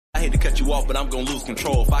hate to cut you off, but I'm gonna lose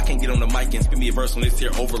control. If I can't get on the mic and spin me a verse on this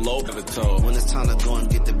here overload, never told. When it's time to go and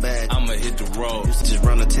get the bag, I'ma hit the road. Just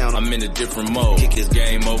run the town. I'm in a different mode. Kick this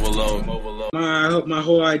game overload. My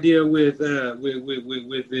whole idea with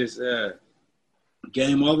this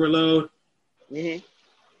game overload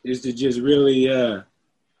is to just really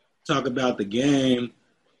talk about the game.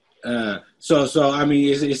 So I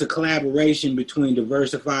mean, it's a collaboration between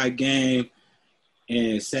Diversified Game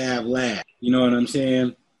and Sav Lab. You know what I'm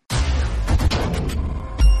saying?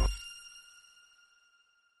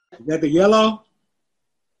 Is that the yellow?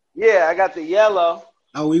 Yeah, I got the yellow.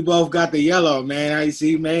 Oh, we both got the yellow, man. I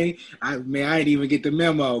see, man. I didn't even get the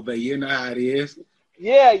memo, but you know how it is.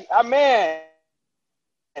 Yeah, man.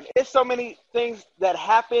 And it's so many things that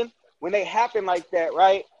happen when they happen like that,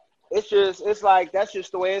 right? It's like that's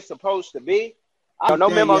just the way it's supposed to be. No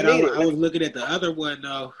memo needed. I was looking at the other one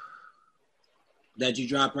though that you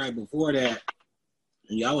dropped right before that.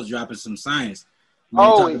 And y'all was dropping some science.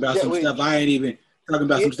 Talking about some stuff I ain't even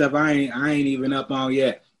up on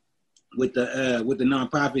yet with the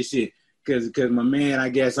nonprofit shit. Cause my man, I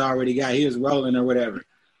guess, already got his rolling or whatever.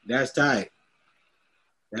 That's tight.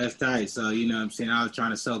 So you know what I'm saying? I was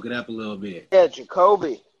trying to soak it up a little bit. Yeah,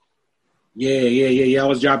 Jacoby. Yeah. I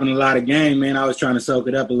was dropping a lot of game, man. I was trying to soak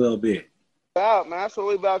it up a little bit. Man, that's what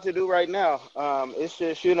we're about to do right now. It's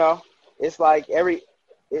just, it's like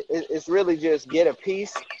it's really just get a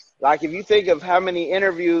piece. Like if you think of how many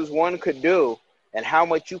interviews one could do and how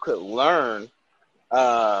much you could learn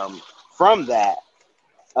from that,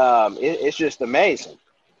 it's just amazing.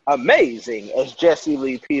 Amazing, as Jesse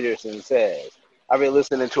Lee Peterson says. I've been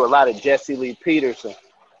listening to a lot of Jesse Lee Peterson.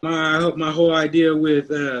 My whole idea with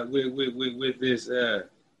this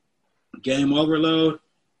game overload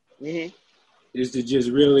is to just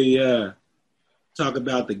really talk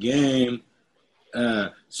about the game.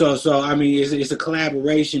 So I mean, it's a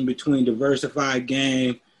collaboration between Diversified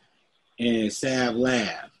Game and Sav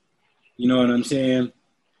Lab. You know what I'm saying?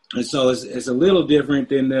 And so it's a little different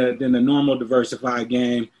than the normal Diversified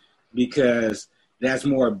Game because that's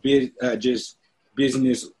more just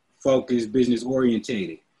business focused, business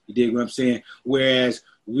orientated. You dig what I'm saying? Whereas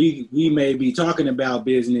we may be talking about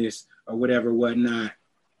business or whatnot,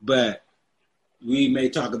 but we may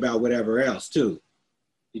talk about whatever else too.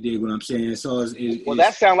 You dig what I'm saying? So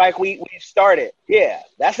that sounds like we started. Yeah,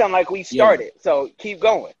 that sounds like we started. Yeah. So keep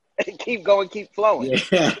going. Keep going, keep flowing.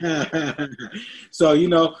 Yeah. So,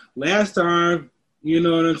 last time, you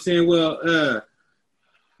know what I'm saying? Well,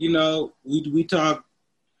 we talked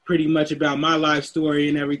pretty much about my life story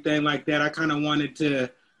and everything like that. I kind of wanted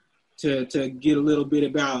to get a little bit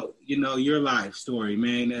about, your life story,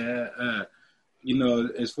 man.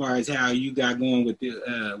 As far as how you got going with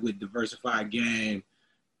Diversified Game,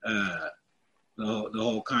 the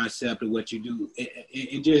whole concept of what you do,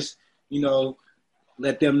 and just,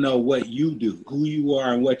 let them know what you do, who you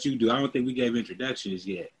are and what you do. I don't think we gave introductions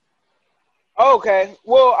yet. Okay.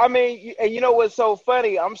 Well, I mean, and you know what's so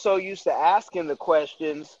funny? I'm so used to asking the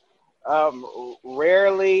questions.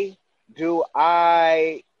 Rarely do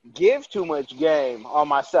I give too much game on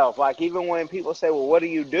myself. Like even when people say, well, what do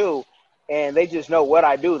you do? And they just know what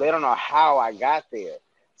I do. They don't know how I got there.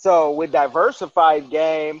 So with Diversified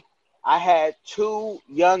Game, I had two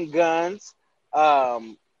young guns,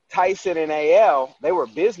 Tyson and AL. They were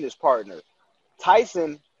business partners.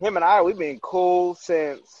 Tyson, him and I, we've been cool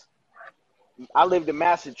since I lived in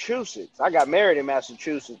Massachusetts. I got married in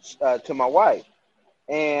Massachusetts to my wife.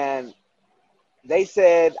 And they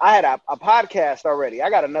said, I had a podcast already. I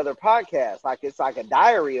got another podcast. It's like a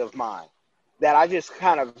diary of mine that I just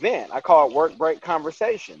kind of vent. I call it work break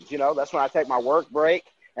conversations. That's when I take my work break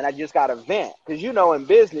and I just got to vent. Because, in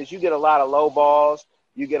business, you get a lot of low balls.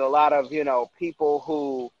 You get a lot of, people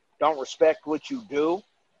who don't respect what you do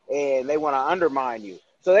and they want to undermine you.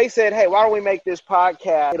 So they said, hey, why don't we make this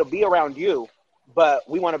podcast? It'll be around you, but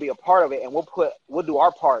we want to be a part of it and we'll do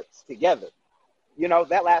our parts together.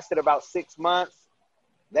 That lasted about 6 months.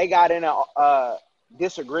 They got in a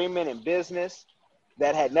disagreement in business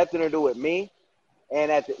that had nothing to do with me.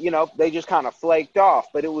 And they just kind of flaked off,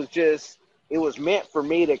 but it was meant for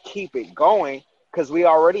me to keep it going because we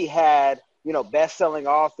already had, best-selling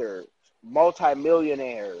authors,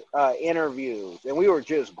 multimillionaire interviews, and we were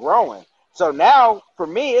just growing. So now for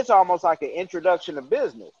me, it's almost like an introduction to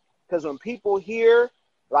business because when people hear,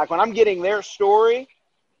 like when I'm getting their story,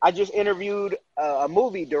 I just interviewed a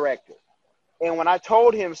movie director. And when I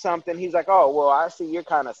told him something, he's like, oh, well, I see you're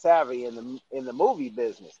kind of savvy in the movie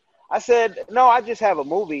business. I said, no, I just have a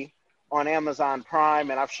movie on Amazon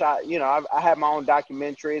Prime and I've shot, I have my own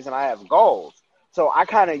documentaries and I have goals. So I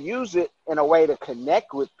kind of use it in a way to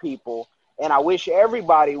connect with people And I wish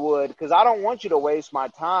everybody would, because I don't want you to waste my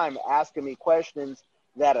time asking me questions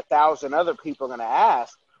that 1,000 other people are going to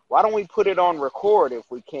ask. Why don't we put it on record if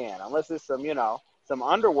we can? Unless it's some, some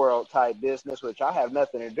underworld type business, which I have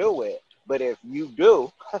nothing to do with. But if you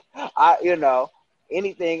do,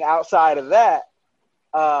 anything outside of that,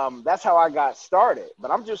 that's how I got started.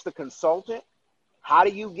 But I'm just a consultant. How do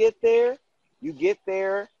you get there? You get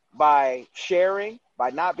there by sharing, by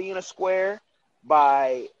not being a square,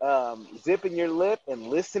 by zipping your lip and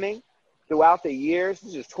listening throughout the years.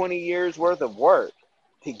 This is 20 years worth of work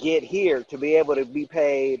to get here, to be able to be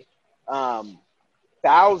paid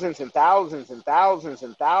thousands and thousands and thousands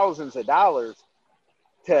and thousands of dollars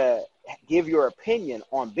to give your opinion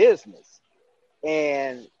on business.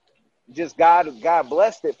 And just God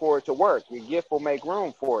blessed it for it to work. Your gift will make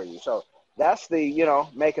room for you. So that's the,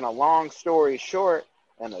 making a long story short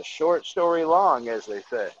and a short story long, as they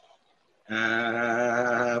say.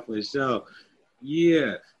 For sure.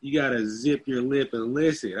 Yeah, you gotta zip your lip and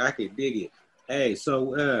listen. I can dig it. Hey,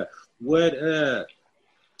 so what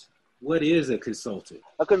is a consultant?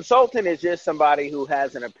 A consultant is just somebody who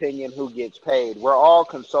has an opinion, who gets paid. We're all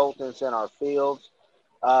consultants in our fields.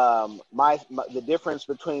 The difference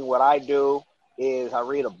between what I do is I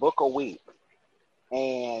read a book a week,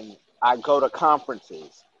 and I go to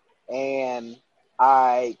conferences, and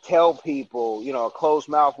I tell people, a closed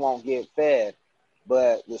mouth won't get fed,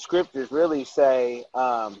 but the scriptures really say,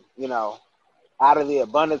 out of the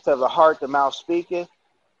abundance of the heart, the mouth speaketh,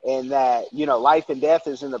 and that, life and death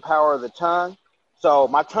is in the power of the tongue. So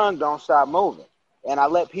my tongue don't stop moving, and I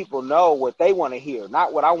let people know what they want to hear,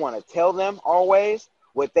 not what I want to tell them always,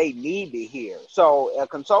 what they need to hear. So a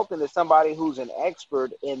consultant is somebody who's an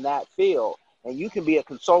expert in that field, and you can be a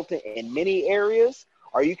consultant in many areas,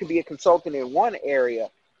 or you can be a consultant in one area,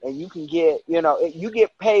 and you can get, you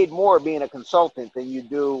get paid more being a consultant than you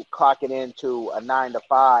do clocking into a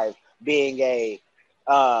 9-to-5, being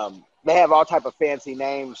they have all type of fancy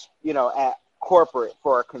names, at corporate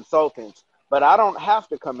for consultants, but I don't have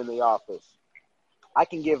to come in the office. I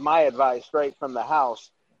can give my advice straight from the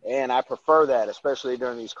house, and I prefer that, especially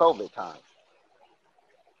during these COVID times.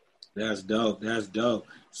 That's dope.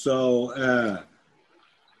 So,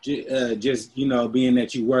 just, being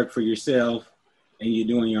that you work for yourself and you're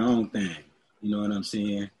doing your own thing, you know what I'm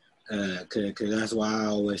saying? Cause that's why I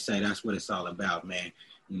always say that's what it's all about, man.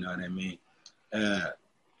 You know what I mean?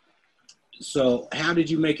 So how did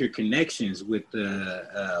you make your connections with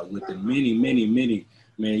the many,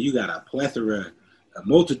 man, you got a plethora, a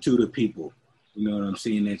multitude of people, you know what I'm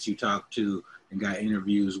saying, that you talk to and got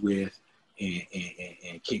interviews with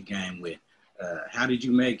and kick game with. How did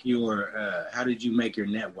you make your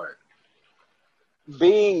network?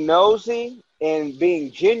 Being nosy and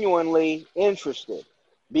being genuinely interested,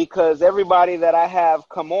 because everybody that I have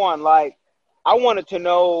come on, like, I wanted to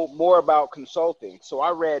know more about consulting, so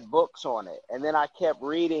I read books on it, and then I kept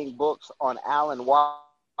reading books on Alan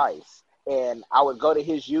Weiss, and I would go to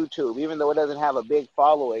his YouTube. Even though it doesn't have a big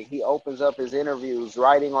following, he opens up his interviews,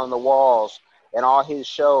 writing on the walls, and all his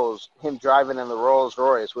shows, him driving in the Rolls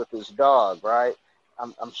Royce with his dog, right?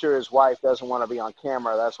 I'm sure his wife doesn't want to be on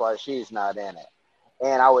camera. That's why she's not in it.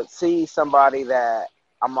 And I would see somebody that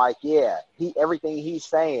I'm like, yeah, everything he's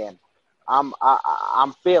saying, I'm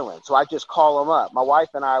feeling. So I just call him up. My wife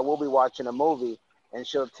and I will be watching a movie, and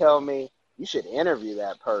she'll tell me, you should interview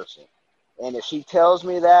that person. And if she tells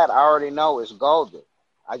me that, I already know it's golden.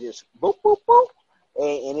 I just boop, boop, boop.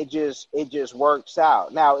 And it just works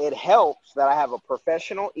out. Now, it helps that I have a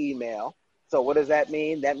professional email. So what does that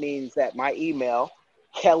mean? That means that my email,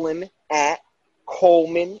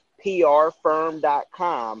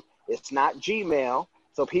 Kellen@ColemanPRFirm.com, it's not Gmail.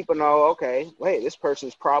 So people know, okay, wait, this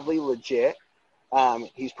person's probably legit.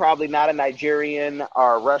 He's probably not a Nigerian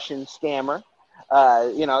or Russian scammer,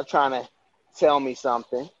 trying to sell me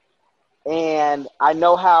something. And I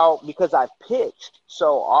know how, because I pitched.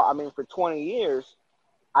 So, for 20 years,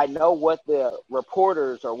 I know what the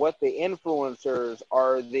reporters or what the influencers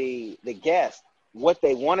or the guests, what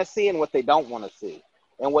they want to see and what they don't want to see.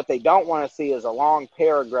 And what they don't want to see is a long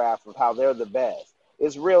paragraph of how they're the best.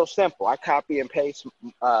 It's real simple. I copy and paste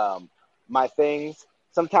my things.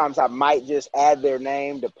 Sometimes I might just add their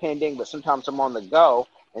name depending, but sometimes I'm on the go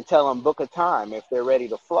and tell them book a time if they're ready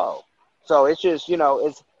to flow. So it's just,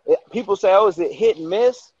 people say, oh, is it hit and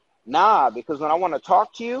miss? Nah, because when I want to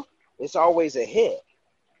talk to you, it's always a hit.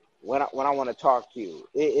 When I want to talk to you,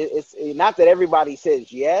 it's not that everybody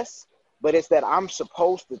says yes, but it's that I'm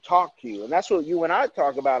supposed to talk to you. And that's what you and I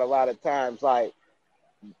talk about a lot of times. Like,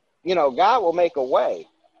 God will make a way,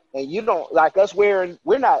 and you don't, like us we're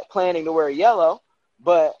not planning to wear yellow,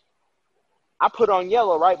 but I put on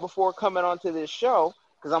yellow right before coming onto this show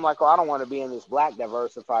because I'm like, oh, I don't want to be in this black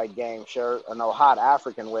diversified game shirt or no hot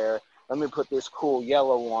African wear. Let me put this cool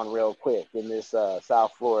yellow on real quick in this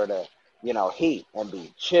South Florida, heat and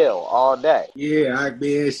be chill all day. Yeah, I had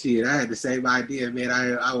the same idea, man.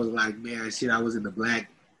 I was like, man, I was in the black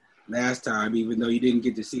last time, even though you didn't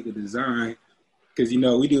get to see the design, because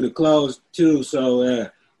we do the clothes too.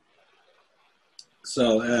 So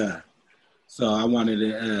I wanted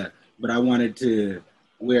to, but I wanted to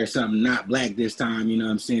wear something not black this time. You know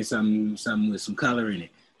what I'm saying? Something with some color in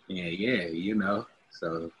it. Yeah.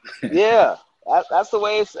 So yeah, that's the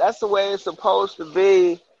way it's supposed to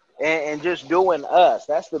be, and just doing us.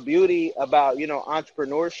 That's the beauty about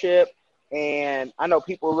entrepreneurship. And I know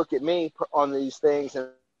people look at me on these things and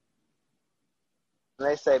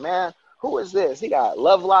they say, man, who is this? He got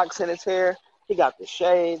love locks in his hair. He got the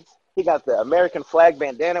shades. He got the American flag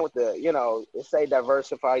bandana with the, it say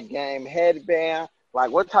diversified game headband. Like,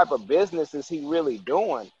 what type of business is he really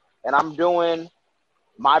doing? And I'm doing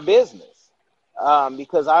my business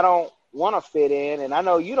because I don't want to fit in. And I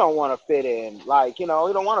know you don't want to fit in. Like, you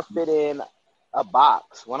don't want to fit in a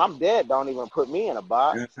box. When I'm dead, don't even put me in a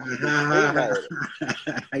box.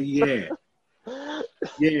 Yeah.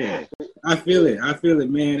 Yeah, I feel it,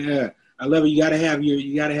 man. I love it. You gotta have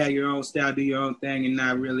your own style, do your own thing, and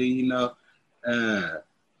not really,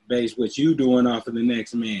 base what you doing off of the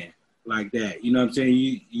next man like that. You know what I'm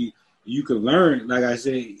saying? You can learn, like I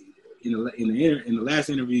said in the last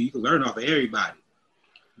interview, you can learn off of everybody,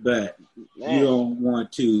 but you don't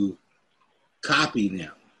want to copy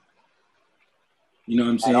them. You know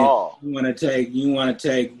what I'm saying? At all. You want to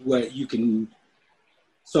take what you can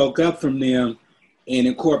soak up from them and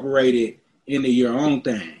incorporate it into your own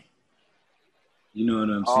thing. You know what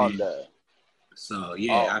I'm saying? Day. So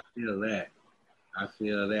yeah, I feel that.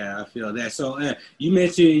 So you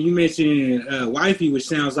mentioned wifey, which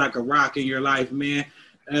sounds like a rock in your life, man.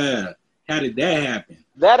 How did that happen?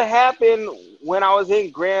 That happened when I was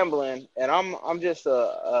in Grambling, and I'm just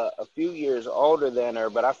a few years older than her,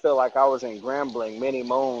 but I feel like I was in Grambling many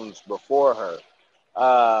moons before her.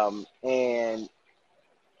 And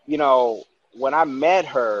when I met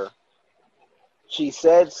her, she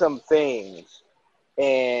said some things,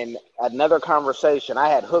 and another conversation, I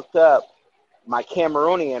had hooked up my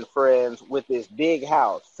Cameroonian friends with this big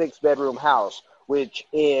house, 6-bedroom house, which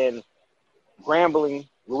in Grambling,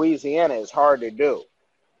 Louisiana is hard to do.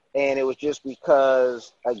 And it was just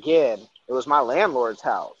because, again, it was my landlord's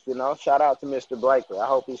house, shout out to Mr. Blakely. I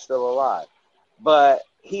hope he's still alive. But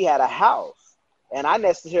he had a house, and I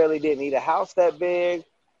necessarily didn't need a house that big.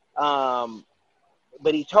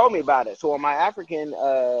 But he told me about it. So when my African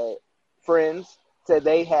friends said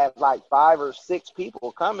they had like 5 or 6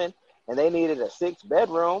 people coming and they needed a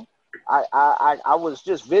 6-bedroom, I was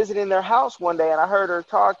just visiting their house one day and I heard her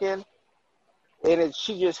talking, and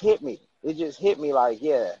she just hit me. It just hit me like,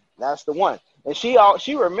 yeah, that's the one. And she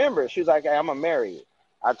remembered. She was like, hey, I'm gonna marry you.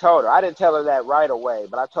 I told her. I didn't tell her that right away,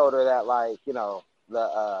 but I told her that like,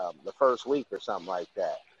 the first week or something like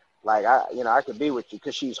that. Like, I could be with you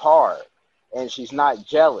because she's hard. And she's not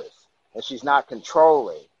jealous, and she's not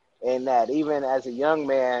controlling. And that even as a young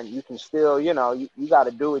man, you can still, you got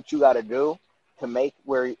to do what you got to do to make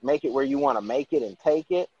it where you want to make it and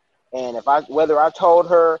take it. And whether I told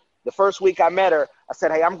her the first week I met her, I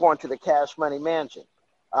said, hey, I'm going to the Cash Money Mansion.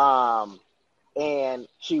 And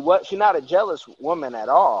she's not a jealous woman at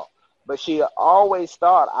all, but she always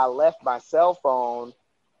thought I left my cell phone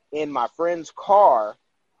in my friend's car.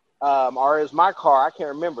 Or it was my car, I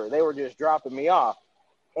can't remember. They were just dropping me off.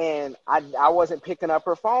 And I wasn't picking up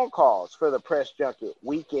her phone calls for the press junket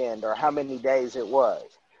weekend or how many days it was.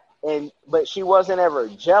 But she wasn't ever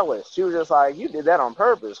jealous. She was just like, you did that on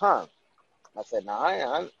purpose, huh? I said, no,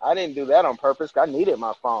 I didn't do that on purpose. I needed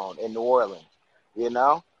my phone in New Orleans,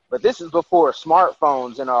 But this is before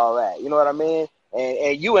smartphones and all that. You know what I mean?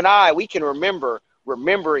 And you and I, we can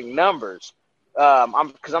remembering numbers.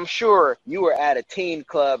 Because I'm sure you were at a teen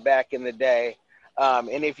club back in the day.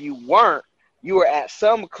 And if you weren't, you were at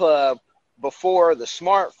some club before the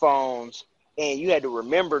smartphones, and you had to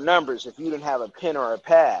remember numbers if you didn't have a pen or a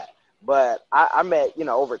pad. But I met,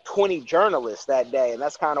 over 20 journalists that day, and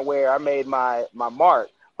that's kind of where I made my mark.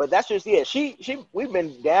 But that's just we've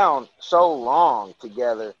been down so long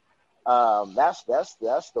together. That's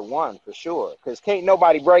the one for sure, because can't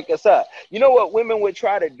nobody break us up. You know what women would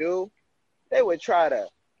try to do? They would try to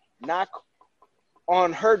knock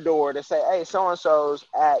on her door to say, hey, so-and-so's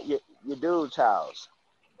at your dude's house.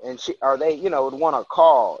 And they would want to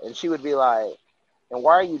call. And she would be like, and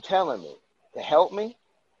why are you telling me? To help me?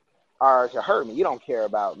 Or to hurt me? You don't care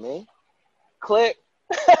about me. Click.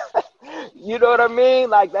 You know what I mean?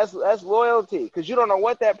 Like that's loyalty, because you don't know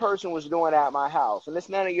what that person was doing at my house, and it's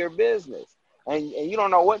none of your business. And you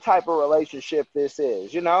don't know what type of relationship this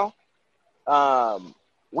is. You know,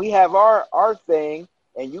 we have our thing,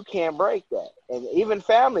 and you can't break that. And even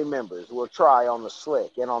family members will try on the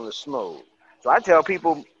slick and on the smooth. So I tell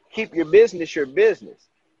people, keep your business,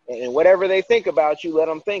 and whatever they think about you, let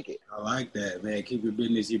them think it. I like that, man. Keep your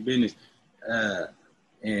business, your business.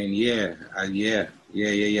 And yeah.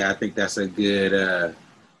 I think that's a good.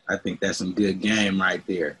 I think that's some good game right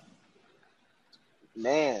there.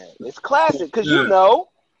 Man, it's classic because you know,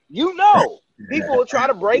 people will try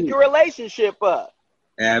to break your relationship up.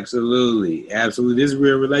 Absolutely. This is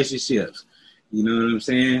real relationships. You know what I'm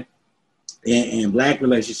saying? And black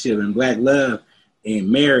relationship and black love and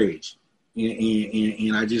marriage.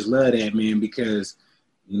 And I just love that, man, because,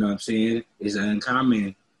 you know what I'm saying, it's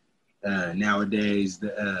uncommon nowadays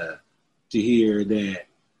to hear that,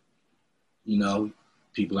 you know,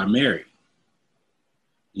 people are married.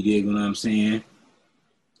 You dig what I'm saying?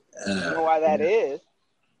 You know why that is?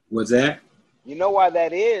 What's that? You know why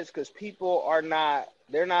that is? Because people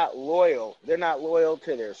they're not loyal. They're not loyal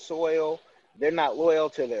to their soil. They're not loyal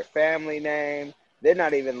to their family name. They're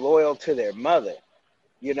not even loyal to their mother,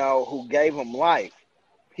 you know, who gave them life.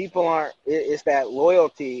 People aren't, it's that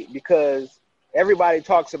loyalty, because everybody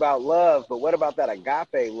talks about love, but what about that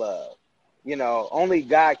agape love? You know, only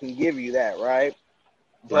God can give you that, right?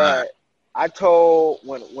 But I told,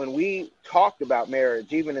 when we talked about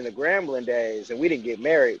marriage, even in the Grambling days, and we didn't get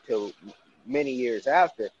married till many years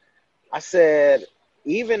after, I said,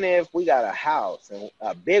 even if we got a house, and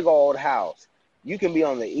a big old house, you can be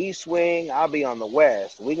on the east wing, I'll be on the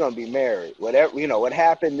west. We're going to be married. Whatever, you know, what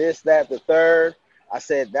happened, this, that, the third, I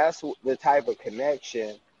said, that's the type of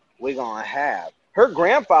connection we're going to have. Her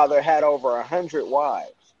grandfather had over 100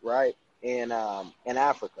 wives, right, in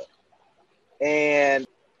Africa. And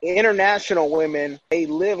international women, they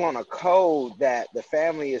live on a code that the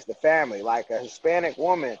family is the family. Like a Hispanic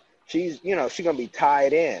woman, she's going to be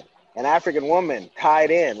tied in. An African woman,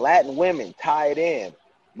 tied in. Latin women, tied in.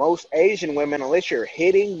 Most Asian women, unless you're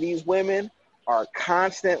hitting these women, are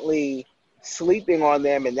constantly sleeping on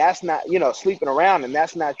them, and that's not, sleeping around, and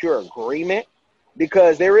that's not your agreement,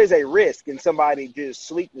 because there is a risk in somebody just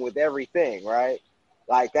sleeping with everything, right?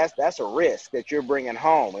 Like that's a risk that you're bringing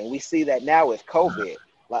home, and we see that now with COVID.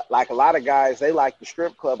 Like a lot of guys, they like the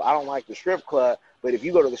strip club. I don't like the strip club, but if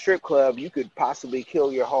you go to the strip club, you could possibly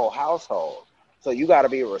kill your whole household. So you got to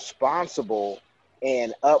be responsible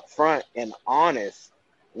and upfront and honest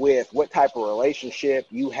with what type of relationship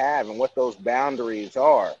you have and what those boundaries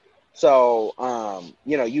are. So,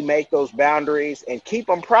 you make those boundaries and keep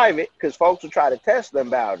them private, because folks will try to test them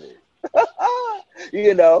boundaries,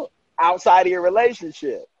 outside of your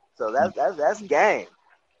relationship. So that's game.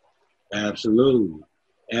 Absolutely.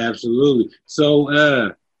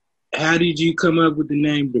 So, how did you come up with the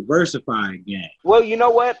name Diversified Game? Well, you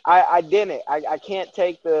know what? I didn't. I can't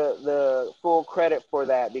take the full credit for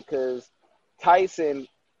that, because Tyson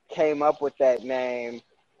came up with that name,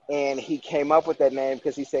 and he came up with that name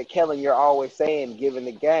because he said, Kellen, you're always saying giving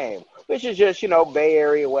the game, which is just, Bay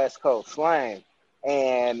Area, West Coast slang.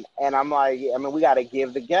 And I'm like, we got to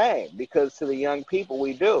give the game, because to the young people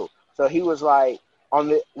we do. So he was like,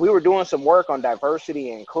 we were doing some work on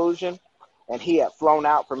diversity and inclusion, and he had flown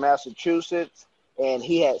out from Massachusetts, and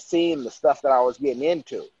he had seen the stuff that I was getting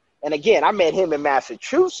into. And again, I met him in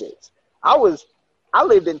Massachusetts. I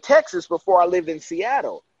lived in Texas before I lived in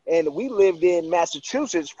Seattle. And we lived in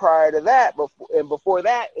Massachusetts prior to that, before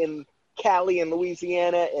that in Cali and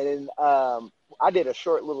Louisiana. And I did a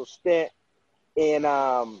short little stint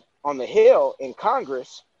on the Hill in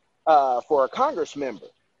Congress for a Congress member.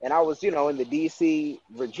 And I was, in the D.C.,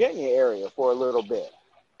 Virginia area for a little bit.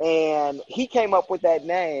 And he came up with that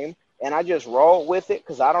name, and I just rolled with it,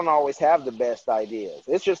 because I don't always have the best ideas.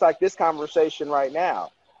 It's just like this conversation right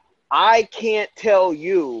now. I can't tell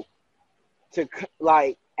you to,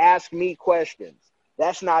 ask me questions.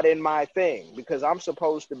 That's not in my thing, because I'm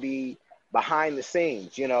supposed to be behind the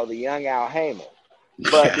scenes, the young Al Heyman.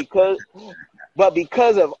 But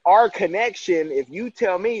because of our connection, if you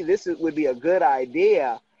tell me this would be a good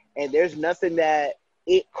idea, and there's nothing that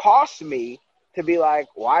it costs me to be like,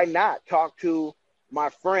 why not talk to my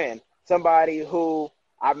friend, somebody who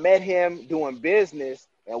I met him doing business,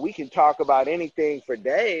 and we can talk about anything for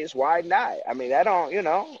days. Why not? That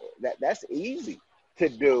don't, that's easy to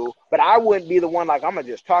do, but I wouldn't be the one I'm gonna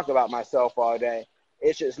just talk about myself all day.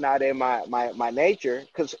 It's just not in my nature,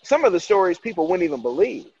 because some of the stories people wouldn't even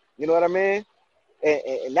believe. You know what I mean?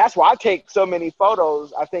 And that's why I take so many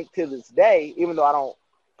photos, I think, to this day, even though I don't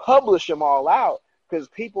publish them all out, because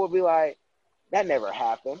people will be like, That never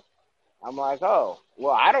happened. I'm like, oh,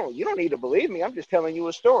 well, you don't need to believe me. I'm just telling you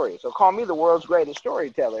a story. So call me the world's greatest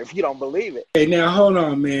storyteller if you don't believe it. Hey, now hold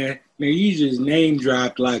on, man. Man, you just name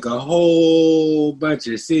dropped like a whole bunch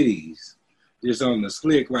of cities just on the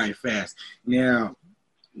slick right fast. Now,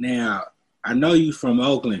 I know you from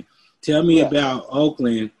Oakland. Tell me about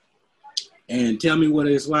Oakland and tell me what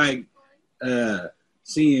it's like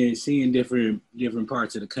seeing different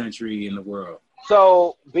parts of the country and the world.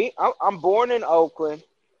 So I'm born in Oakland,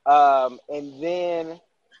 and then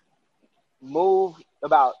moved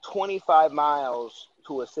about 25 miles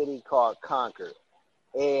to a city called Concord.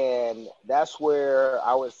 And that's where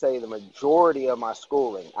I would say the majority of my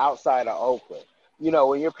schooling outside of Oakland. You know,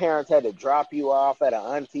 when your parents had to drop you off at an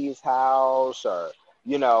auntie's house, or,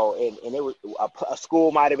 you know, and it was a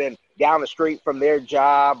school might have been down the street from their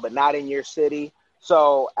job, but not in your city.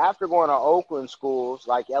 So after going to Oakland schools,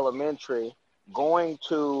 like elementary, going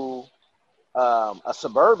to a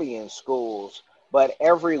suburban schools, but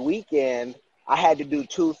every weekend I had to do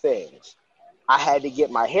two things. I had to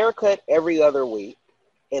get my hair cut every other week,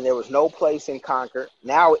 and there was no place in Concord.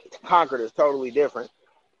 Now Concord is totally different.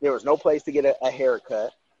 There was no place to get a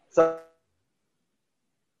haircut. So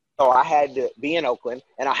I had to be in Oakland,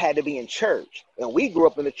 and I had to be in church. And we grew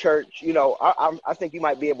up in the church. You know, I think you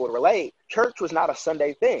might be able to relate. Church was not a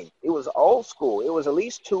Sunday thing. It was old school. It was at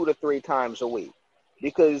least 2 to 3 times a week,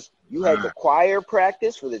 because you had the choir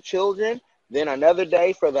practice for the children, then another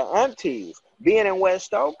day for the aunties. Being in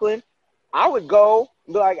West Oakland, I would go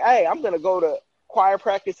and be like, hey, I'm going to go to choir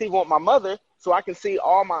practice even with my mother so I can see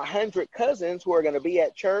all my 100 cousins who are going to be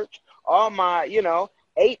at church, all my,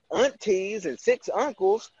 8 aunties and 6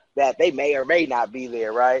 uncles that they may or may not be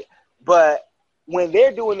there, right? But when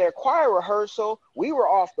they're doing their choir rehearsal, we were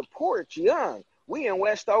off the porch young. We in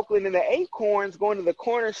West Oakland in the Acorns, going to the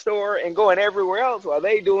corner store and going everywhere else while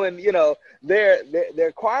they doing,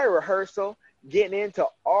 their choir rehearsal, getting into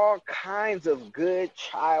all kinds of good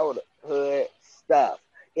childhood stuff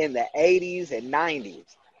in the 80s and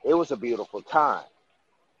 90s. It was a beautiful time.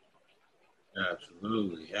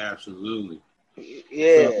 Absolutely.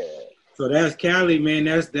 Yeah. So that's Cali, man.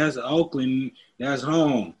 That's Oakland. That's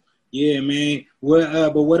home. Yeah, man. What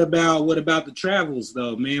about the travels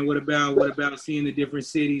though, man? What about seeing the different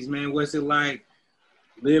cities, man? What's it like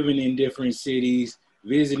living in different cities,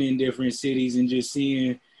 visiting different cities, and just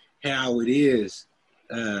seeing how it is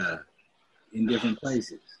in different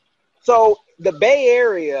places? So the Bay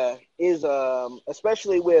Area is,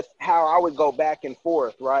 especially with how I would go back and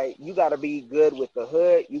forth, right? You got to be good with the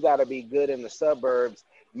hood. You got to be good in the suburbs,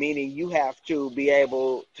 meaning you have to be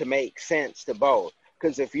able to make sense to both.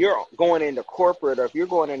 Because if you're going into corporate, or if you're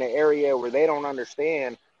going in an area where they don't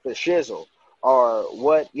understand the shizzle or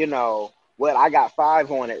what I got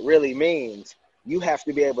 5 on it really means, you have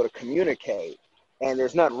to be able to communicate. And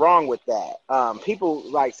there's nothing wrong with that. People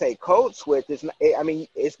like say code switch.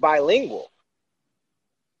 It's bilingual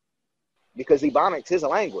because Ebonics is a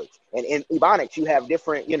language. And in Ebonics, you have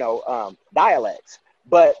different, dialects.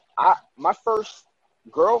 But my first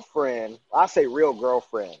girlfriend, I say real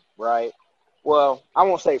girlfriend, right? Well, I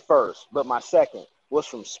won't say first, but my second was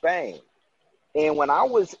from Spain. And when I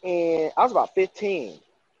was about 15,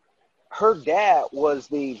 her dad was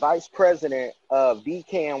the vice president of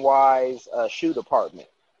DKNY's shoe department.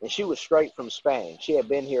 And she was straight from Spain. She had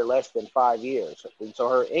been here less than 5 years. And so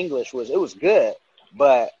her English was good,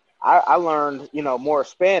 but I learned, more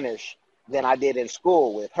Spanish than I did in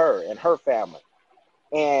school with her and her family.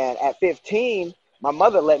 And at 15, my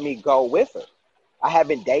mother let me go with her. I had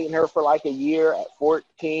been dating her for like a year at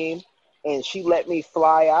 14, and she let me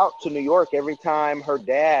fly out to New York every time her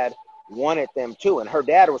dad wanted them to. And her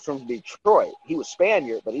dad was from Detroit. He was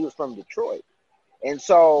Spaniard, but he was from Detroit. And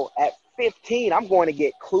so at 15, I'm going to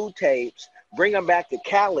get Clue tapes, bring them back to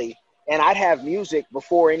Cali, and I'd have music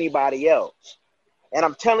before anybody else. And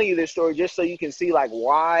I'm telling you this story just so you can see like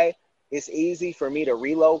why it's easy for me to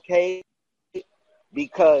relocate,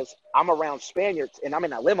 because I'm around Spaniards and I'm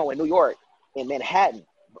in a limo in New York, in Manhattan.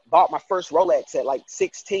 Bought my first Rolex at like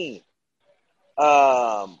 16,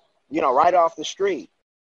 right off the street.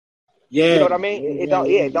 Yeah, you know what I mean. It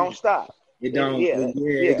don't stop. It don't.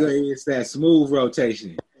 It's that smooth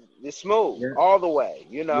rotation. It's smooth all the way.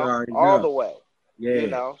 All the way.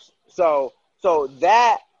 Yeah. So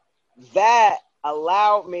that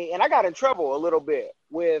allowed me, and I got in trouble a little bit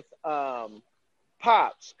with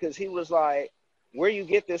Pops, because he was like, where you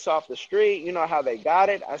get this off the street? You know how they got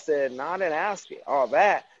it? I said, no, I didn't ask it. All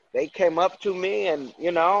that. They came up to me and,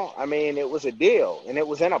 it was a deal. And it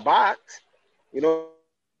was in a box. You know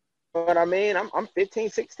what I mean? I'm 15,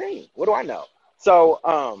 16. What do I know? So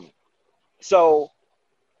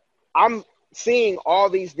I'm seeing all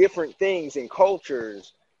these different things and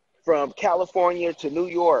cultures from California to New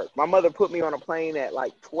York. My mother put me on a plane at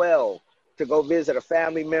like 12 to go visit a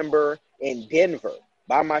family member in Denver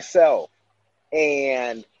by myself.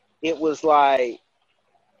 And it was like,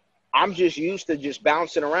 I'm just used to just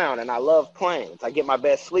bouncing around, and I love planes. I get my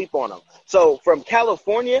best sleep on them. So from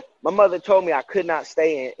California, my mother told me I could not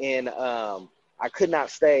stay in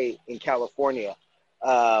California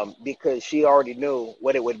because she already knew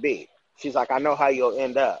what it would be. She's like, I know how you'll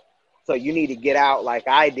end up. So you need to get out like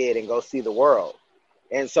I did and go see the world.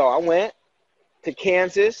 And so I went to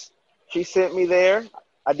Kansas. She sent me there.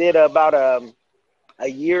 I did about a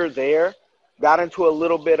year there. Got into a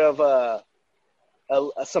little bit of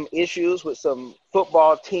some issues with some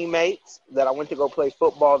football teammates that I went to go play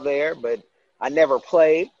football there, but I never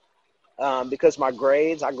played because my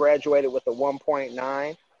grades, I graduated with a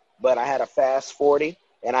 1.9, but I had a fast 40,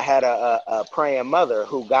 and I had a praying mother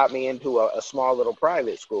who got me into a small little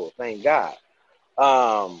private school, thank God.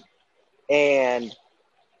 And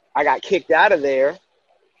I got kicked out of there,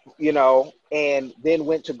 you know, and then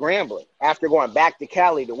went to Grambling after going back to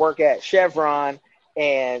Cali to work at Chevron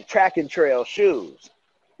and Track and Trail shoes.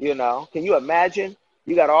 You know, can you imagine?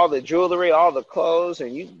 You got all the jewelry, all the clothes,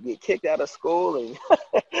 and you get kicked out of school, and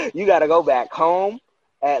you got to go back home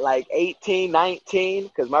at like 18, 19,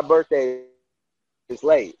 because my birthday is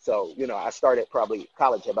late. So, you know, I started probably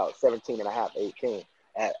college about 17 and a half, 18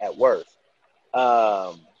 at worst.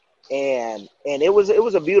 And it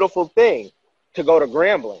was a beautiful thing to go to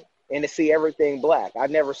Grambling and to see everything black.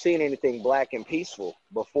 I'd never seen anything black and peaceful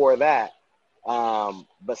before that,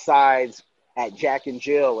 besides at Jack and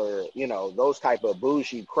Jill or, you know, those type of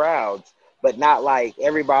bougie crowds, but not like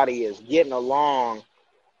everybody is getting along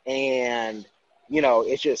and, you know,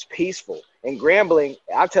 it's just peaceful. And Grambling,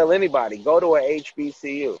 I'll tell anybody, go to a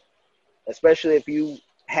HBCU, especially if you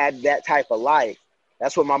had that type of life.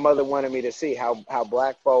 That's what my mother wanted me to see, how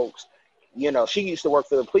black folks, you know, she used to work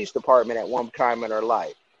for the police department at one time in her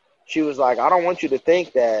life. She was like, I don't want you to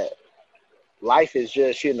think that life is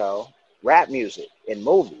just, you know, rap music and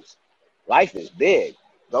movies. Life is big.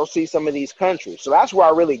 Go see some of these countries. So that's where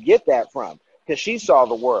I really get that from, because she saw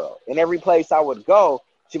the world. And every place I would go,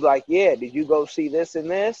 she'd be like, yeah, did you go see this and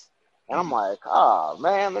this? And I'm like, oh,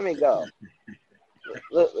 man, let me go.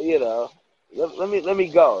 You know, let me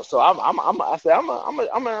go. So I said, I'm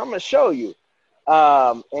gonna show you.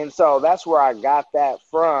 And so that's where I got that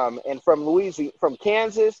from. And from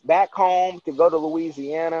Kansas back home to go to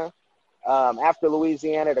Louisiana, after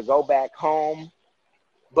Louisiana to go back home.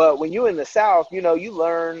 But when you're in the South, you know, you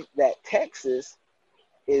learn that Texas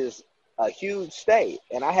is a huge state.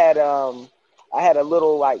 And I had a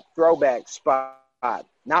little like throwback spot,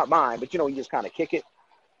 not mine, but you know, you just kind of kick it,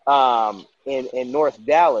 in North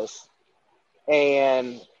Dallas.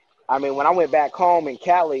 And I mean, when I went back home in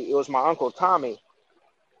Cali, it was my Uncle Tommy.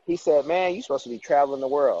 He said, man, you're supposed to be traveling the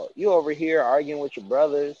world. You over here arguing with your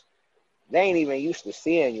brothers. They ain't even used to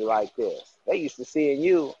seeing you like this. They used to seeing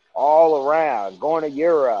you all around, going to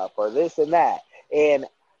Europe or this and that. And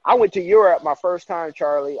I went to Europe my first time,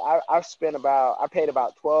 Charlie. I paid about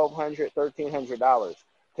 $1,200, $1,300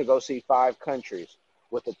 to go see 5 countries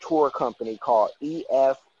with a tour company called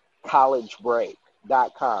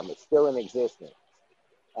efcollegebreak.com. It's still in existence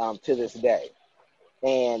to this day.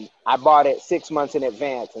 And I bought it 6 months in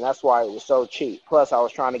advance, and that's why it was so cheap. Plus, I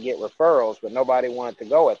was trying to get referrals, but nobody wanted to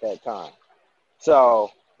go at that time. So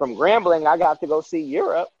from Grambling, I got to go see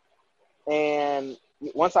Europe. And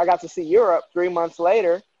once I got to see Europe 3 months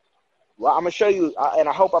later, well, I'm going to show you, and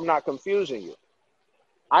I hope I'm not confusing you.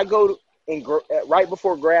 I go right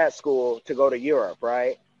before grad school to go to Europe,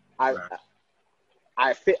 right? I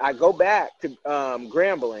go back to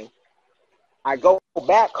Grambling. I go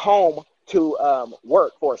back home to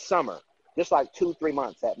work for a summer, just like 2-3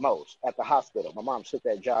 months at most at the hospital. My mom took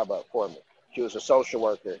that job up for me. She was a social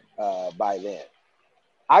worker by then.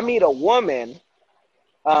 I meet a woman.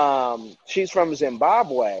 She's from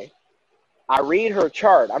Zimbabwe. I read her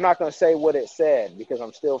chart. I'm not going to say what it said because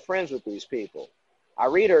I'm still friends with these people. I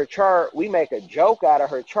read her chart. We make a joke out of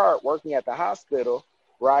her chart working at the hospital,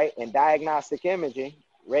 right? In diagnostic imaging,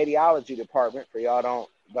 radiology department, for y'all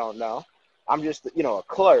don't know. I'm just, you know, a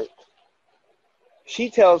clerk. She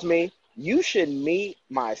tells me, you should meet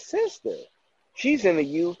my sister. She's in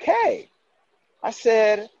the UK. I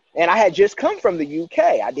said, and I had just come from the UK.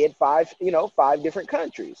 I did 5 different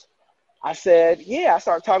countries. I said, yeah, I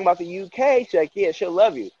started talking about the UK. She's like, yeah, she'll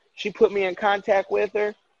love you. She put me in contact with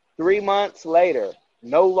her. 3 months later,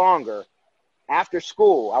 no longer, after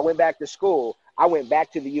school, I went back to school. I went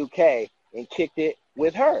back to the UK and kicked it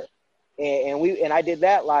with her. And I did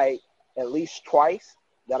that like at least twice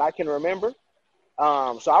that I can remember.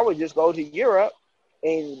 So I would just go to Europe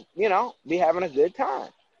and, you know, be having a good time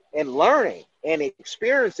and learning and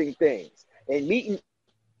experiencing things and meeting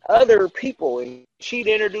other people. And she'd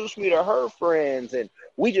introduce me to her friends, and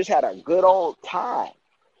we just had a good old time.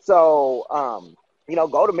 So, you know,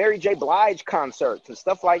 go to Mary J. Blige concerts and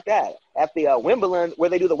stuff like that at the Wimbledon, where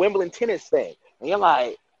they do the Wimbledon tennis thing. And you're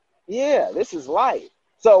like, yeah, this is life.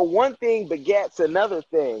 So one thing begets another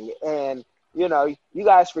thing. And, you know, you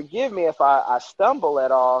guys forgive me if I stumble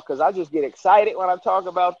at all, because I just get excited when I talk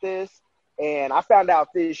about this. And I found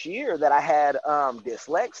out this year that I had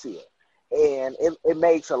dyslexia. And it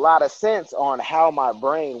makes a lot of sense on how my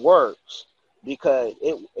brain works, because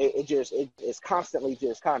it's constantly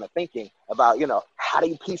just kind of thinking about, you know, how do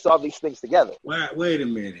you piece all these things together? Wait a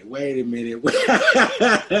minute.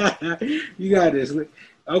 You got this.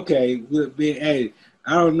 Okay. Hey,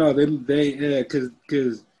 I don't know. They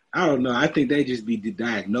because I don't know. I think they just be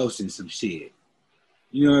diagnosing some shit.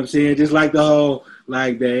 You know what I'm saying? Just like the whole,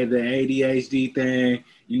 like the ADHD thing,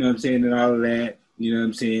 you know what I'm saying, and all of that. You know what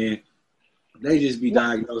I'm saying? They just be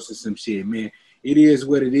diagnosing some shit, man. It is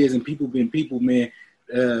what it is, and people been people, man,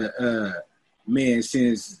 man,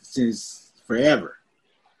 since forever.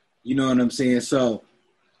 You know what I'm saying? So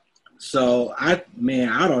I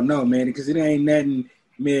don't know, man, because it ain't nothing,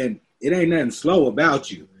 man. It ain't nothing slow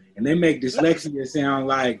about you, and they make dyslexia sound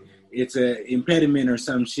like it's an impediment or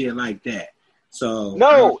some shit like that. So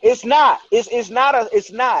no, it's not. It's not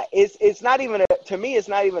even to me. It's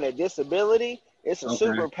not even a disability. It's a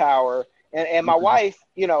superpower. And my wife,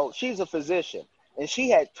 you know, she's a physician, and she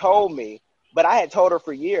had told me, but I had told her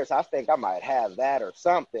for years, I think I might have that or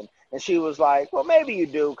something. And she was like, well, maybe you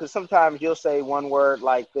do, because sometimes you'll say one word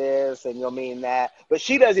like this and you'll mean that. But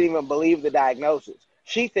she doesn't even believe the diagnosis.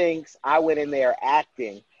 She thinks I went in there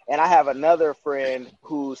acting. And I have another friend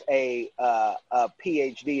who's a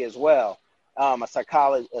PhD as well, a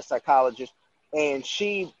psychologist, and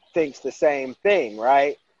she thinks the same thing,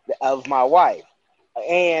 right, of my wife.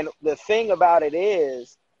 And the thing about it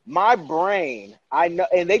is, my brain, I know,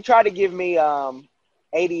 and they tried to give me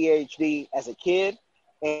ADHD as a kid,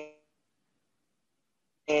 and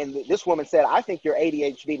this woman said, I think your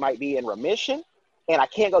ADHD might be in remission, and I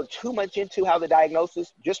can't go too much into how the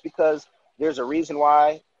diagnosis, just because there's a reason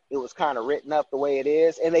why it was kind of written up the way it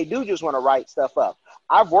is, and they do just want to write stuff up.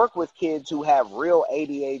 I've worked with kids who have real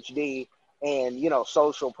ADHD and, you know,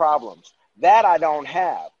 social problems. That I don't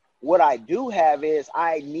have. What I do have is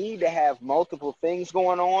I need to have multiple things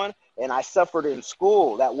going on, and I suffered in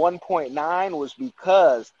school. That 1.9 was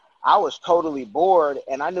because I was totally bored,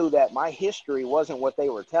 and I knew that my history wasn't what they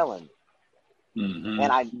were telling me. Mm-hmm.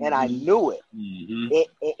 And I knew it. Mm-hmm.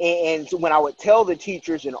 And so when I would tell the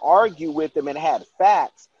teachers and argue with them and had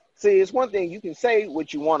facts, see, it's one thing, you can say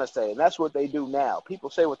what you want to say, and that's what they do now.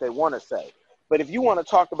 People say what they want to say. But if you want to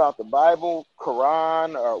talk about the Bible,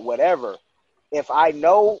 Quran, or whatever, if I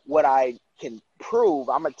know what I can prove,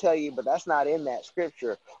 I'm going to tell you, but that's not in that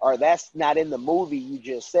scripture, or that's not in the movie you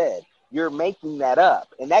just said. You're making that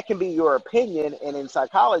up. And that can be your opinion. And in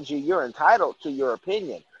psychology, you're entitled to your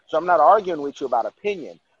opinion. So I'm not arguing with you about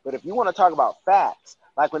opinion. But if you want to talk about facts,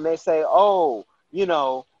 like when they say, oh, you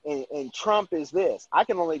know, and Trump is this, I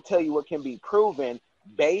can only tell you what can be proven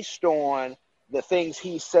based on the things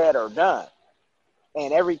he said or done.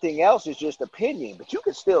 And everything else is just opinion. But you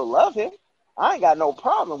can still love him. I ain't got no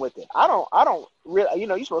problem with it. I don't really, you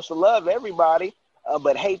know, you're supposed to love everybody,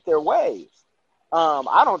 but hate their ways.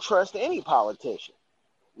 I don't trust any politician,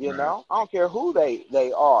 you know, I don't care who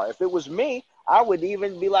they are. If it was me, I would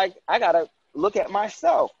even be like, I got to look at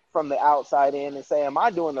myself from the outside in and say, am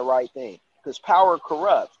I doing the right thing? Because power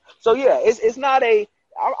corrupts. So yeah, it's not I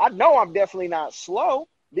know I'm definitely not slow,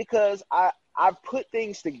 because I've put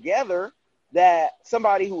things together that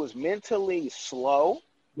somebody who was mentally slow.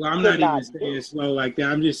 Well, I'm not even saying slow like that.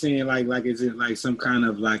 I'm just saying like is it like some kind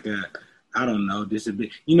of like a, I don't know,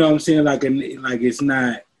 disability. You know what I'm saying? Like it's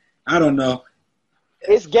not, I don't know.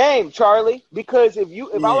 It's game, Charlie. Because if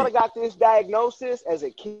I would have got this diagnosis as a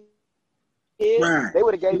kid, they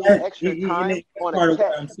would have gave me extra time on a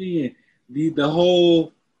test. I'm saying the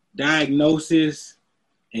whole diagnosis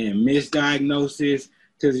and misdiagnosis,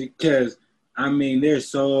 because I mean there's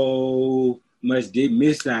so much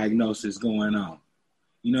misdiagnosis going on.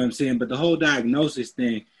 You know what I'm saying? But the whole diagnosis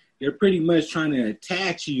thing, they're pretty much trying to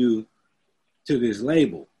attach you to this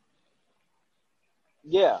label.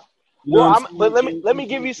 Yeah. Well, but let me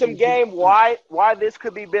give you some game why this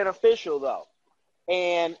could be beneficial though.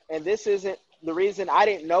 And this isn't the reason I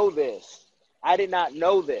didn't know this. I did not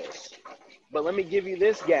know this. But let me give you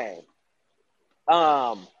this game.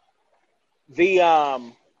 The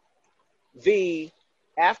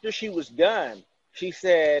after she was done, She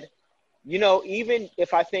said, you know, even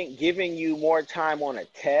if I think giving you more time on a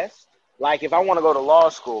test, like if I want to go to law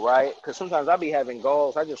school, right? Because sometimes I be having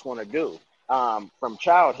goals I just want to do from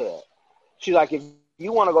childhood. She's like, if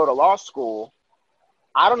you want to go to law school,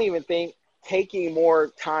 I don't even think taking more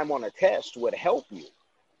time on a test would help you.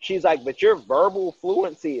 She's like, but your verbal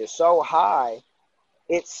fluency is so high,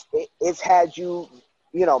 it's had you,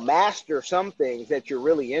 you know, master some things that you're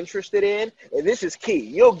really interested in. And this is key.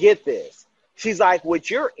 You'll get this. She's like, what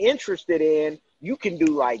you're interested in, you can do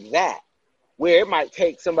like that, where it might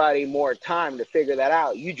take somebody more time to figure that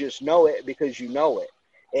out. You just know it because you know it.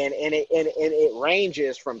 And it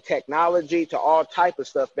ranges from technology to all type of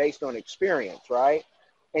stuff based on experience, right?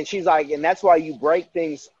 And she's like, and that's why you break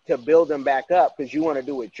things to build them back up, because you want to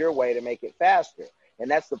do it your way to make it faster. And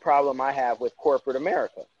that's the problem I have with corporate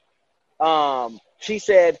America. She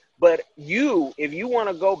said, but if you want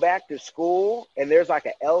to go back to school and there's like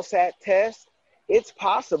an LSAT test, it's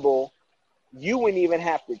possible you wouldn't even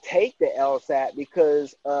have to take the LSAT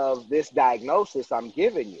because of this diagnosis I'm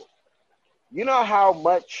giving you. You know how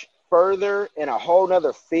much further in a whole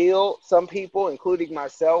nother field some people, including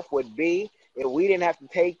myself, would be if we didn't have to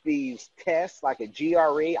take these tests like a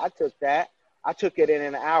GRE. I took that. I took it in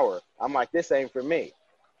an hour. I'm like, this ain't for me.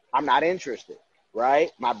 I'm not interested,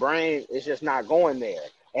 right? My brain is just not going there.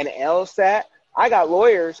 And LSAT, I got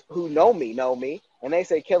lawyers who know me, and they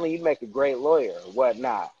say, Kelly, you'd make a great lawyer,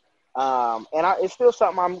 whatnot. It's still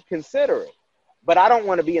something I'm considering. But I don't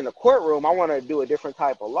want to be in the courtroom. I want to do a different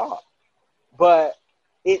type of law. But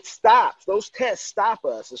it stops. Those tests stop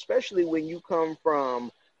us, especially when you come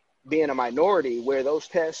from being a minority, where those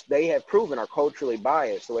tests, they have proven, are culturally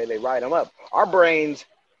biased the way they write them up. Our brains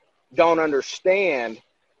don't understand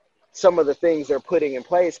some of the things they're putting in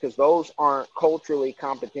place because those aren't culturally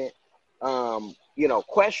competent,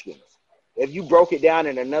 questions. If you broke it down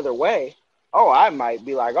in another way, I might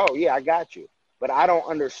be like, oh, yeah, I got you. But I don't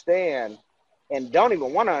understand and don't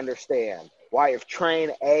even want to understand why if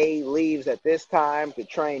train A leaves at this time to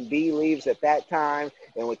train B leaves at that time,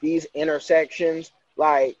 and with these intersections,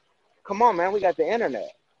 like, come on, man, we got the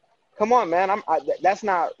internet. Come on, man, that's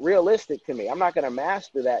not realistic to me. I'm not going to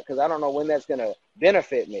master that because I don't know when that's going to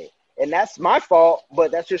benefit me. And that's my fault,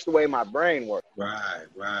 but that's just the way my brain works. Right.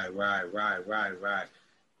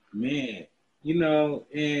 Man,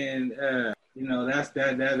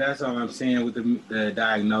 that's all I'm saying with the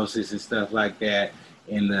diagnosis and stuff like that.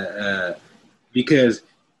 And because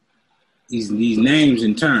these names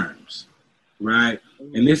and terms, right?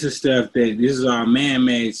 And this is all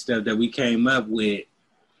man-made stuff that we came up with,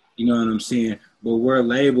 you know what I'm saying? But we're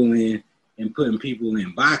labeling and putting people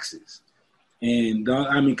in boxes. And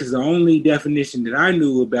because the only definition that I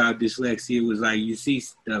knew about dyslexia was like you see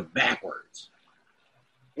stuff backwards.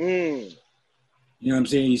 You know what I'm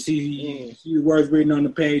saying? You see the words written on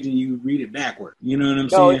the page and you read it backwards. You know what I'm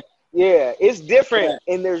saying? Yeah, it's different.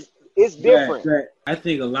 And it's different. Right. I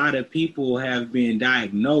think a lot of people have been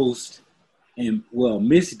diagnosed and,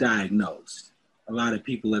 misdiagnosed. A lot of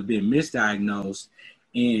people have been misdiagnosed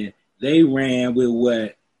and they ran with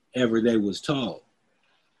whatever they was told.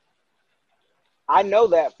 I know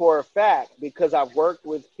that for a fact because I've worked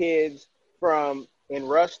with kids in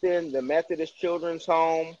Ruston, the Methodist Children's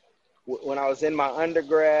Home, when I was in my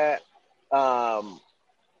undergrad,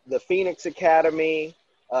 the Phoenix Academy,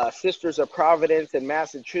 Sisters of Providence in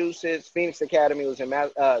Massachusetts. Phoenix Academy was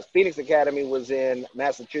in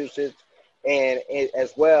Massachusetts, and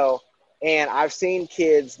as well. And I've seen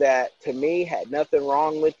kids that to me had nothing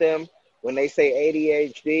wrong with them when they say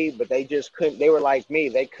ADHD, but they just couldn't. They were like me;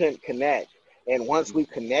 they couldn't connect. And once we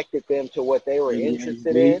connected them to what they were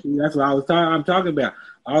interested in, that's what I'm talking about.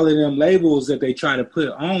 All of them labels that they try to put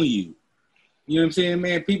on you. You know what I'm saying,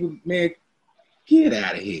 man? People, man, get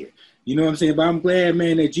out of here. You know what I'm saying? But I'm glad,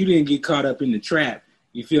 man, that you didn't get caught up in the trap.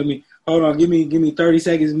 You feel me? Hold on, give me 30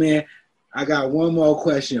 seconds, man. I got one more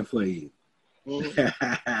question for you.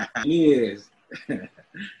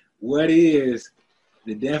 What is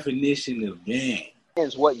the definition of game?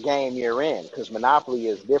 Depends what game you're in, because Monopoly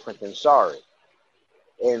is different than Sorry.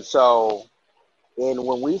 And so,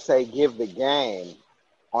 when we say give the game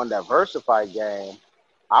on Diversified Game,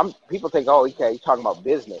 people think, oh, okay, you're talking about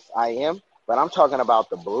business. I am, but I'm talking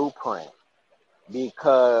about the blueprint,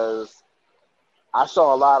 because I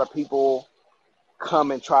saw a lot of people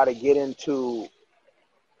come and try to get into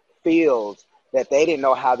fields that they didn't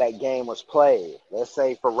know how that game was played. Let's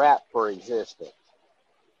say for rap, for existence.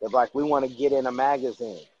 They're like, we want to get in a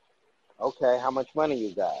magazine. Okay, how much money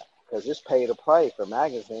you got? Because it's pay to play for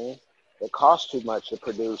magazines. It costs too much to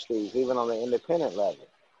produce these, even on the independent level.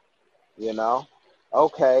 You know?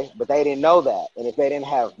 Okay, but they didn't know that. And if they didn't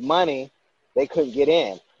have money, they couldn't get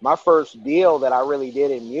in. My first deal that I really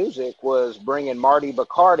did in music was bringing Marty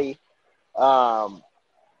Bacardi, a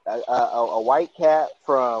white cat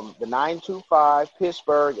from the 925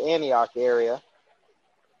 Pittsburgh, Antioch area,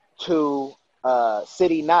 to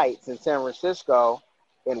City Nights in San Francisco,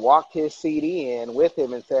 and walked his CD in with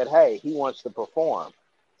him and said, hey, he wants to perform.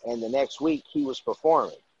 And the next week he was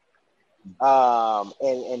performing.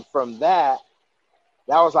 And from that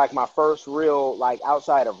was like my first real, like,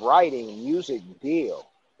 outside of writing, music deal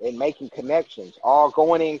and making connections, all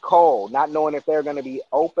going in cold, not knowing if they're going to be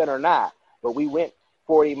open or not. But we went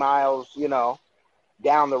 40 miles,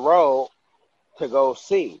 down the road to go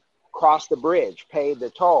see, cross the bridge, paid the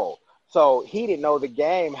toll. So he didn't know the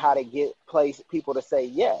game, how to get people to say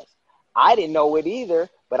yes. I didn't know it either,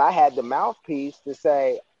 but I had the mouthpiece to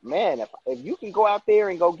say, man, if you can go out there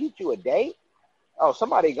and go get you a date,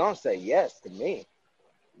 somebody going to say yes to me.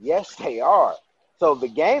 Yes, they are. So the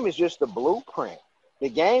game is just the blueprint. The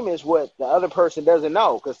game is what the other person doesn't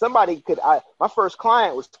know. Because my first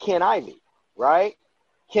client was Ken Ivey, right?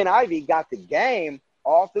 Ken Ivey got the game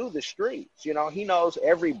all through the streets. He knows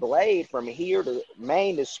every blade from here to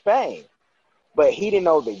Maine to Spain. But he didn't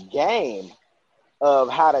know the game of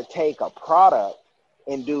how to take a product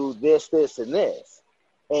and do this, this, and this.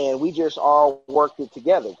 And we just all worked it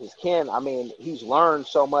together. Because Ken, he's learned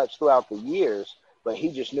so much throughout the years, but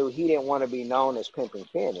he just knew he didn't want to be known as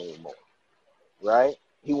Pimpin' Ken anymore, right?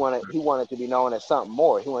 He wanted to be known as something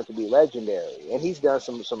more. He wanted to be legendary. And he's done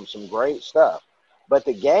some great stuff. But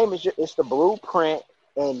the game is it's the blueprint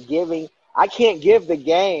and giving. I can't give the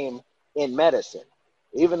game in medicine,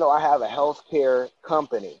 even though I have a healthcare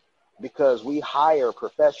company, because we hire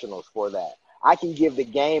professionals for that. I can give the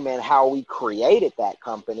game in how we created that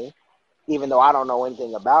company, even though I don't know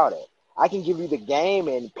anything about it. I can give you the game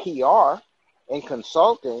in PR and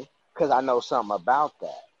consulting because I know something about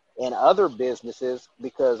that. And other businesses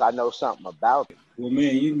because I know something about it. Well,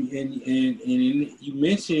 man, you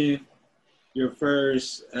mentioned your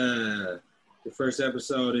the first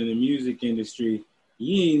episode in the music industry.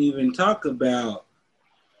 You didn't even talk about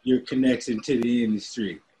your connection to the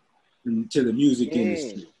industry, to the music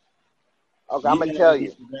industry. Okay, I'm gonna tell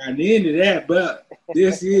you. At the end of that, but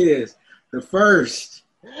this is the first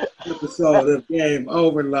episode of Game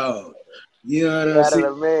Overload. You know what I'm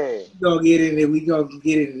saying? We're gonna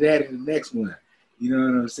get into that in the next one. You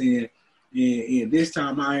know what I'm saying? And this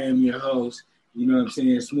time I am your host, you know what I'm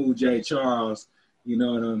saying, Smooth J Charles, you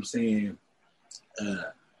know what I'm saying?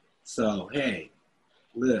 So hey,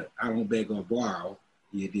 look, I don't beg or borrow,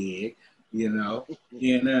 you dig,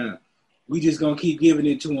 and we just gonna keep giving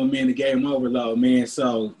it to him, man, the Game Overload, man.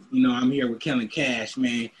 So, I'm here with Kellen Cash,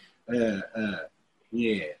 man.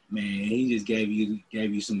 Yeah, man, he just gave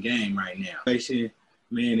you some game right now.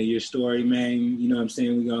 Man, of your story, man, you know what I'm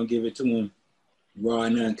saying? We're going to give it to him raw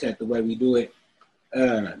and uncut the way we do it.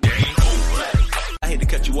 I hate to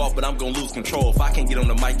cut you off, but I'm going to lose control. If I can't get on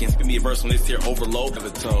the mic and spin me a verse on this here overload, When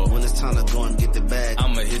it's time to go and get the bag,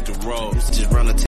 I'm going to hit the road. Just run the